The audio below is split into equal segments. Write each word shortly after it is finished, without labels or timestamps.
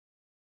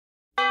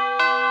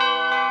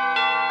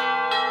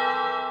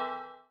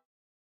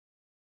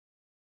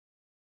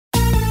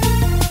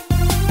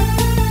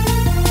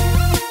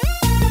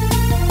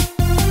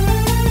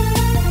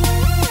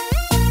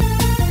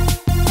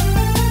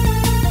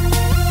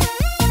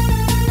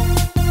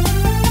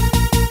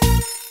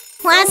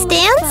last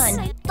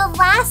dance? The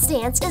last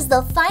dance is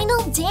the final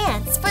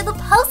dance for the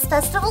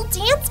post-festival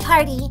dance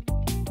party.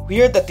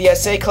 Weird that the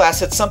SA class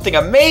had something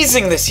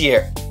amazing this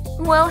year.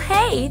 Well,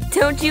 hey,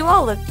 don't you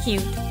all look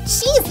cute?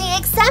 She's the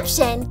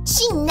exception.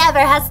 She never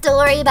has to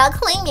worry about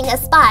claiming a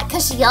spot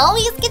because she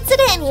always gets it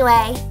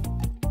anyway.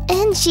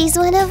 And she's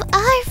one of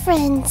our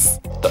friends.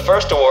 The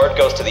first award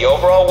goes to the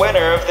overall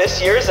winner of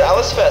this year's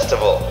Alice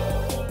Festival.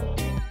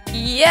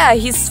 Yeah,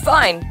 he's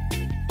fine.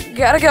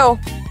 Gotta go.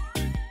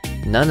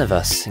 None of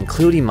us,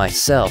 including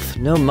myself,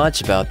 know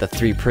much about the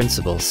three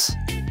principals.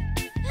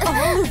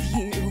 All of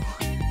you.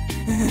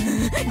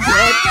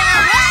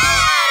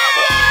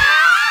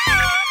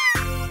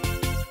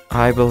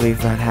 I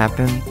believe that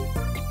happened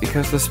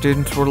because the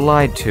students were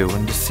lied to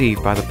and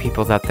deceived by the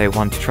people that they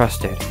once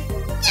trusted.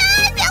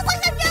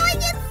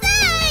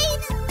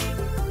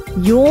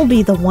 You'll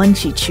be the one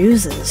she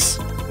chooses.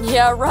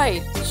 Yeah,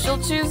 right.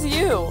 She'll choose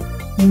you.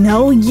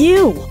 No,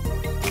 you!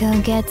 Go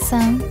get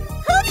some.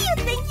 Who do you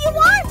think you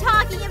are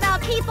talking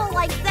about people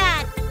like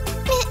that?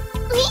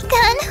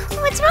 Mikan,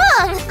 what's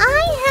wrong?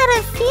 I had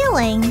a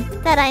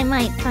feeling that I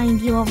might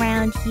find you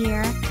around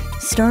here.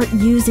 Start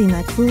using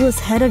that clueless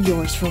head of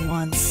yours for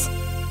once.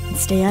 And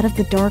stay out of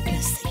the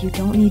darkness that you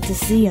don't need to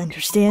see,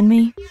 understand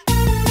me?